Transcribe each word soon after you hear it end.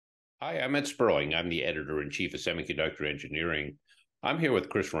Hi, I'm Ed Sperling. I'm the editor-in-chief of Semiconductor Engineering. I'm here with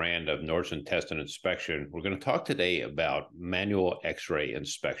Chris Rand of Nordson Test Inspection. We're going to talk today about manual X-ray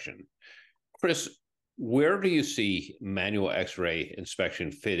inspection. Chris, where do you see manual X-ray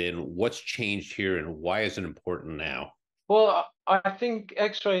inspection fit in? What's changed here, and why is it important now? Well, I think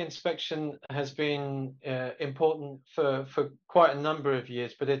X-ray inspection has been important for quite a number of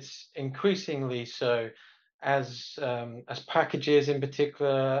years, but it's increasingly so as packages in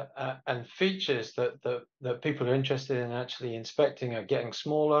particular and features that people are interested in actually inspecting are getting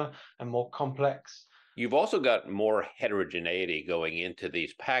smaller and more complex. You've also got more heterogeneity going into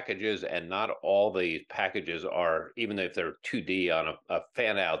these packages, and not all these packages are, even if they're 2D on a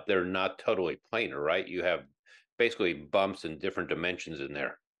fan out, they're not totally planar, right? You have basically bumps and different dimensions in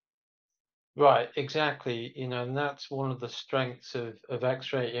there. Right, exactly. And that's one of the strengths of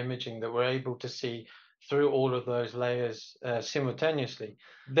X-ray imaging that we're able to see through all of those layers simultaneously.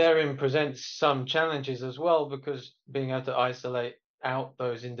 Therein presents some challenges as well because being able to isolate out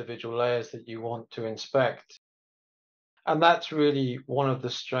those individual layers that you want to inspect. And that's really one of the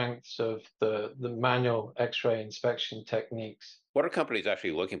strengths of the manual X-ray inspection techniques. What are companies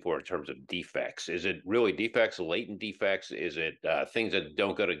actually looking for in terms of defects? Is it really defects, latent defects? Is it things that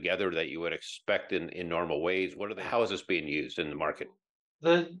don't go together that you would expect in normal ways? What are they? How is this being used in the market?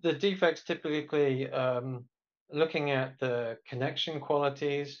 The defects typically looking at the connection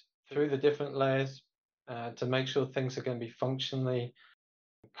qualities through the different layers to make sure things are going to be functionally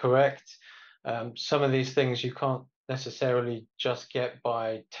correct. Some of these things you can't necessarily just get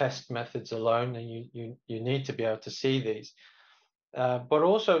by test methods alone, and you need to be able to see these. But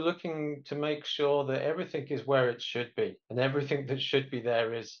also looking to make sure that everything is where it should be, and everything that should be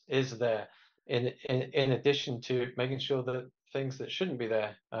there is there. In addition to making sure that things that shouldn't be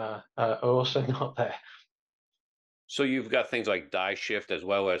there are also not there. So you've got things like die shift as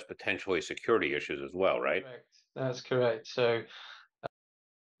well as potentially security issues as well, right? Correct. That's correct. So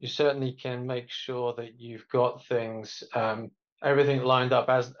you certainly can make sure that you've got things, everything lined up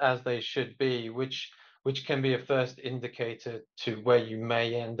as they should be, which can be a first indicator to where you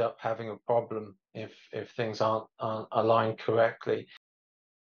may end up having a problem if things aren't aligned correctly.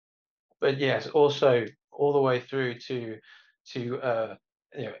 But yes, also all the way through to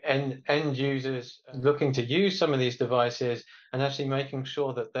end users looking to use some of these devices and actually making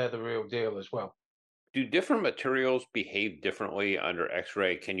sure that they're the real deal as well. Do different materials behave differently under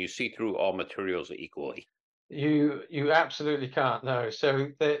X-ray? Can you see through all materials equally? You absolutely can't, no. So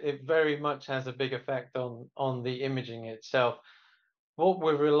it very much has a big effect on the imaging itself. What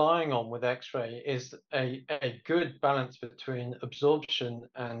we're relying on with X-ray is a good balance between absorption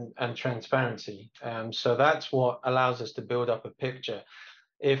and transparency. So that's what allows us to build up a picture.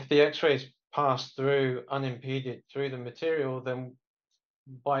 If the X-rays pass through unimpeded through the material, then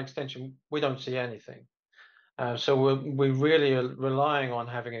by extension, we don't see anything. So we really are relying on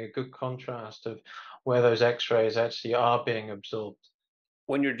having a good contrast of where those X-rays actually are being absorbed.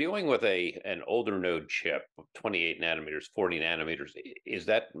 When you're dealing with a an older node chip, 28 nanometers, 40 nanometers, is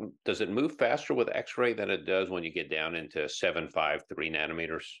that does it move faster with X-ray than it does when you get down into 753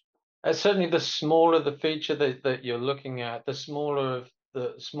 nanometers? Certainly, the smaller the feature that you're looking at, the smaller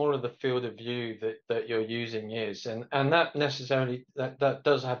the field of view that you're using is, and that necessarily that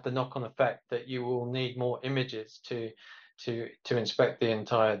does have the knock-on effect that you will need more images to inspect the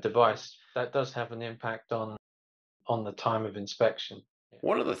entire device. That does have an impact on the time of inspection. Yeah.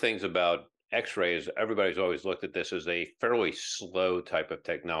 One of the things about X-ray is everybody's always looked at this as a fairly slow type of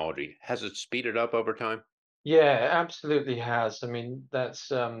technology. Has it speeded up over time? Yeah, it absolutely has. I mean, that's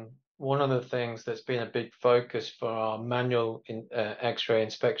one of the things that's been a big focus for our manual X-ray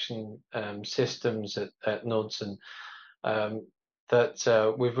inspection systems at Nordson. Um,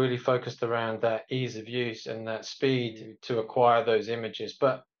 that we've really focused around that ease of use and that speed to acquire those images,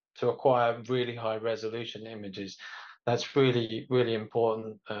 but to acquire really high resolution images. That's really, really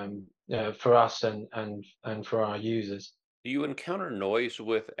important for us and for our users. Do you encounter noise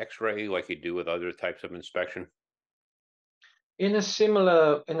with X-ray like you do with other types of inspection? In a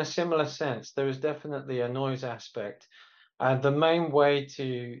similar sense, there is definitely a noise aspect, and the main way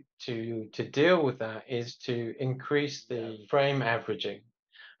to deal with that is to increase the frame averaging,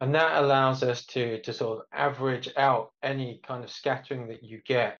 and that allows us to sort of average out any kind of scattering that you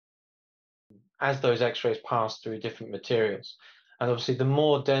get as those X-rays pass through different materials. And obviously, the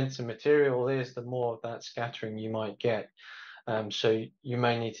more dense a material is, the more of that scattering you might get. So you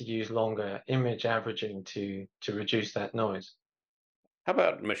may need to use longer image averaging to reduce that noise. How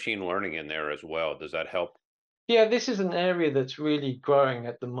about machine learning in there as well? Does that help? Yeah, this is an area that's really growing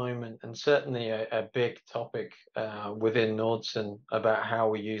at the moment, and certainly a big topic within Nordson about how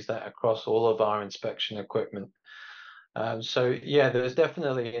we use that across all of our inspection equipment. So yeah, there's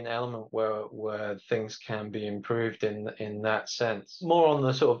definitely an element where things can be improved in that sense. More on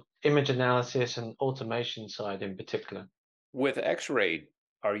the sort of image analysis and automation side in particular. With X-ray,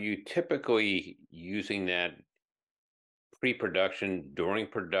 are you typically using that pre-production, during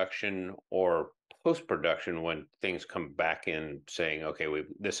production, or post-production when things come back in saying, okay,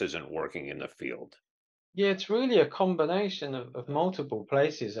 this isn't working in the field? Yeah, it's really a combination of multiple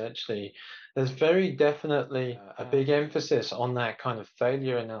places, actually. There's very definitely a big emphasis on that kind of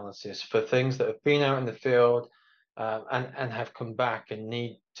failure analysis for things that have been out in the field and have come back and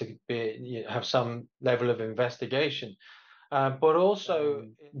need to have some level of investigation. But also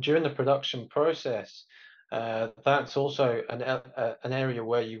during the production process, that's also an area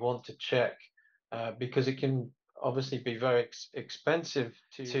where you want to check because it can obviously be very expensive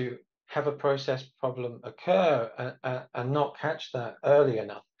to have a process problem occur and not catch that early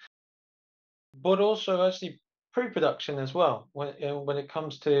enough. But also actually pre-production as well when it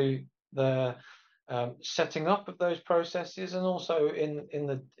comes to the setting up of those processes and also in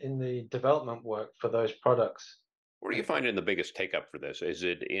the development work for those products. Where are you finding the biggest take up for this? Is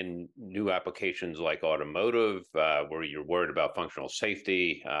it in new applications like automotive, where you're worried about functional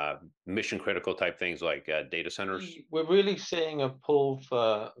safety, mission critical type things like data centers? We're really seeing a pull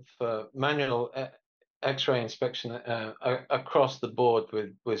for manual X-ray inspection across the board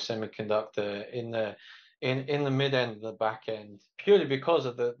with semiconductor in the mid end and the back end, purely because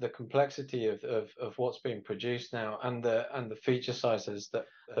of the complexity of what's being produced now and the feature sizes that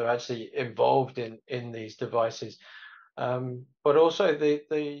are actually involved in these devices. But also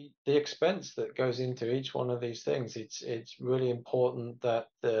the expense that goes into each one of these things. It's really important that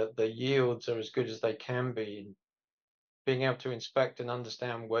the yields are as good as they can be. Being able to inspect and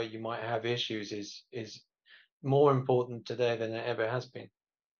understand where you might have issues is more important today than it ever has been.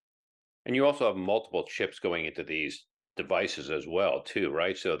 And you also have multiple chips going into these devices as well, too,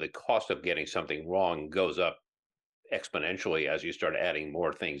 right? So the cost of getting something wrong goes up exponentially as you start adding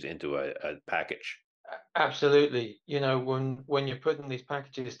more things into a package. Absolutely. You know, when you're putting these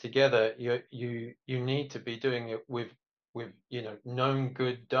packages together, you need to be doing it with known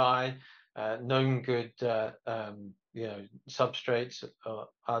good die, known good substrates,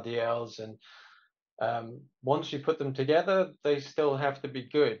 RDLs, and once you put them together, they still have to be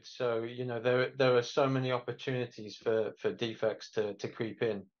good. So, there are so many opportunities for defects to creep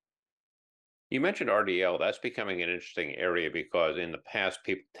in. You mentioned RDL. That's becoming an interesting area because in the past,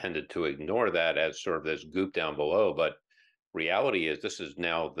 people tended to ignore that as sort of this goop down below. But reality is, this is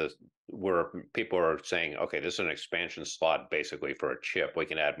now the where people are saying, okay, this is an expansion slot basically for a chip. We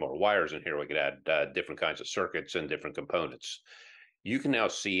can add more wires in here. We can add different kinds of circuits and different components. You can now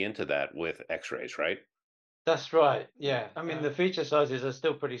see into that with X-rays, right? That's right. Yeah. I mean, the feature sizes are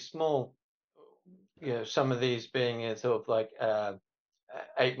still pretty small. Some of these being sort of like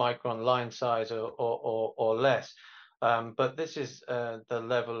 8 micron line size or less. But this is the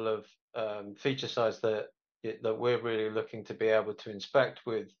level of feature size that we're really looking to be able to inspect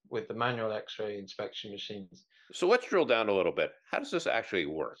with the manual X-ray inspection machines. So let's drill down a little bit. How does this actually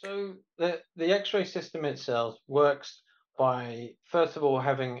work? So the X-ray system itself works by first of all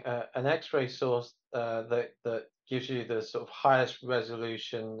having an X-ray source that gives you the sort of highest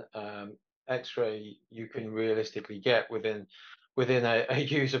resolution X-ray you can realistically get within a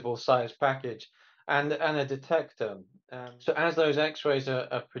usable size package, and a detector. So as those X-rays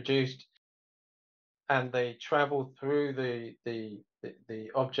are produced and they travel through the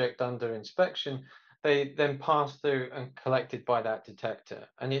object under inspection, they then pass through and collected by that detector.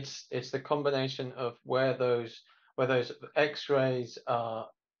 And it's the combination of where those X-rays are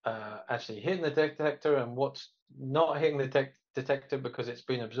actually hitting the detector and what's not hitting the detector because it's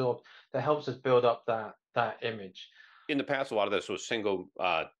been absorbed that helps us build up that image. In the past, a lot of this was single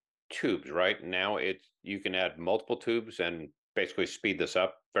tubes, right? Now it's you can add multiple tubes and basically speed this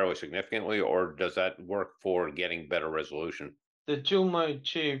up fairly significantly, or does that work for getting better resolution? The dual mode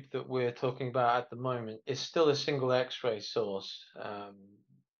tube that we're talking about at the moment is still a single X-ray source,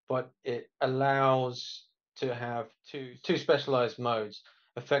 but it allows to have two specialized modes,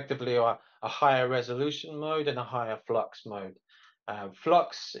 effectively a higher resolution mode and a higher flux mode.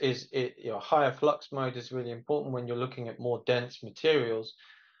 Flux is higher flux mode is really important when you're looking at more dense materials,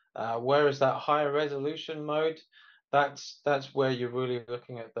 whereas that higher resolution mode, that's where you're really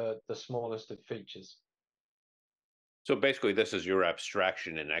looking at the smallest of features. So basically, this is your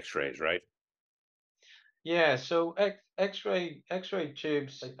abstraction in X-rays, right? Yeah, so X-ray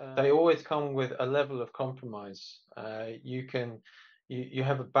tubes, they always come with a level of compromise. You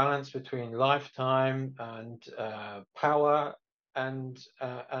have a balance between lifetime and power and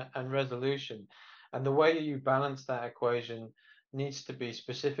resolution, and the way you balance that equation needs to be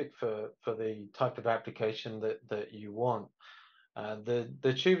specific for the type of application that you want.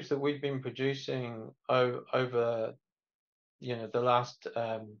 The tubes that we've been producing over the last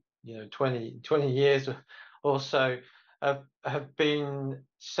 20 years or so have been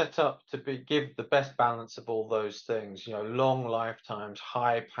set up to give the best balance of all those things, long lifetimes,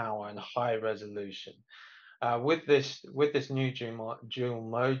 high power and high resolution. With this new dual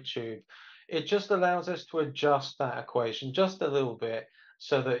mode tube, it just allows us to adjust that equation just a little bit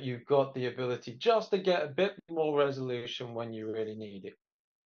so that you've got the ability just to get a bit more resolution when you really need it.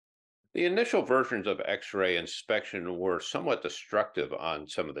 The initial versions of X-ray inspection were somewhat destructive on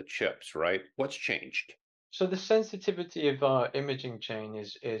some of the chips, right? What's changed? So the sensitivity of our imaging chain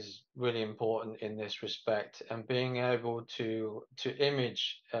is really important in this respect, and being able to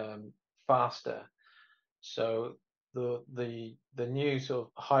image faster. So the new sort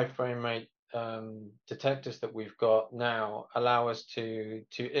of high frame rate detectors that we've got now allow us to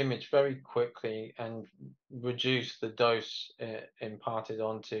image very quickly and reduce the dose imparted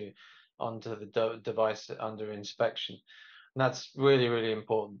onto the device under inspection. And that's really, really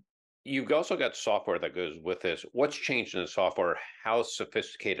important. You've also got software that goes with this. What's changed in the software? How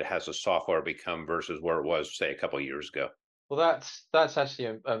sophisticated has the software become versus where it was, say, a couple of years ago? Well, that's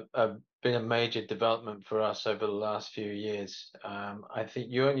actually been a major development for us over the last few years. I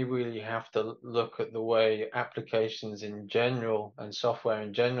think you only really have to look at the way applications in general and software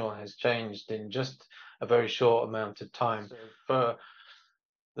in general has changed in just a very short amount of time. So for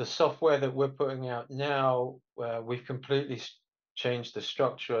the software that we're putting out now, we've completely changed the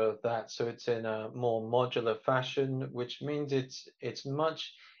structure of that, so it's in a more modular fashion, which means it's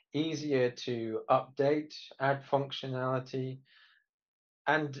much easier to update, add functionality,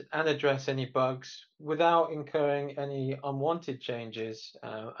 and address any bugs without incurring any unwanted changes.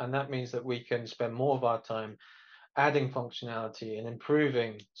 And that means that we can spend more of our time adding functionality and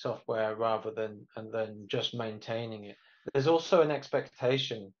improving software rather than just maintaining it. There's also an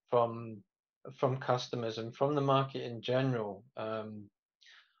expectation from customers and from the market in general,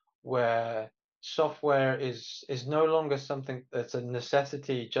 where software is no longer something that's a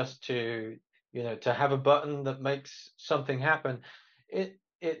necessity just to have a button that makes something happen.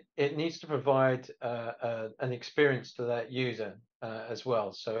 It needs to provide an experience to that user as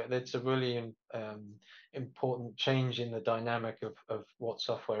well. So it's a really important change in the dynamic of what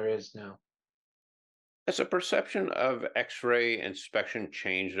software is now. Has the perception of X-ray inspection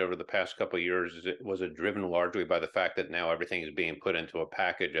changed over the past couple of years? Was it driven largely by the fact that now everything is being put into a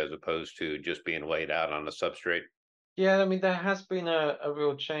package as opposed to just being laid out on a substrate? Yeah, I mean, there has been a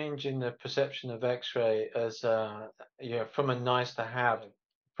real change in the perception of X-ray as from a nice to have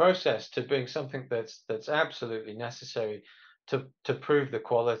process to being something that's absolutely necessary to prove the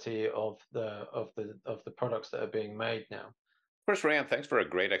quality of the products that are being made now. Chris Rand, thanks for a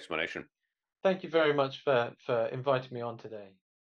great explanation. Thank you very much for inviting me on today.